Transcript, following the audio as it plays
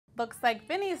Looks like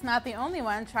Vinny's not the only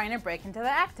one trying to break into the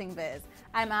acting biz.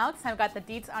 I'm Alex and I've got the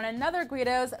deets on another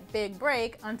Guido's big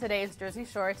break on today's Jersey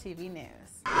Shore TV news.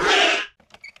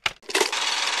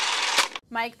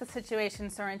 Mike the Situation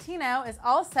Sorrentino is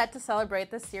all set to celebrate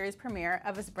the series premiere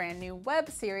of his brand new web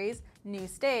series, New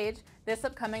Stage, this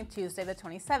upcoming Tuesday the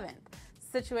 27th.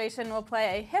 Situation will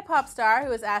play a hip-hop star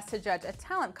who is asked to judge a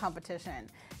talent competition.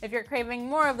 If you're craving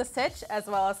more of the Sitch, as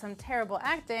well as some terrible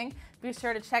acting, be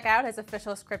sure to check out his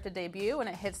official scripted debut when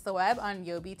it hits the web on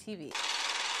YoBi TV.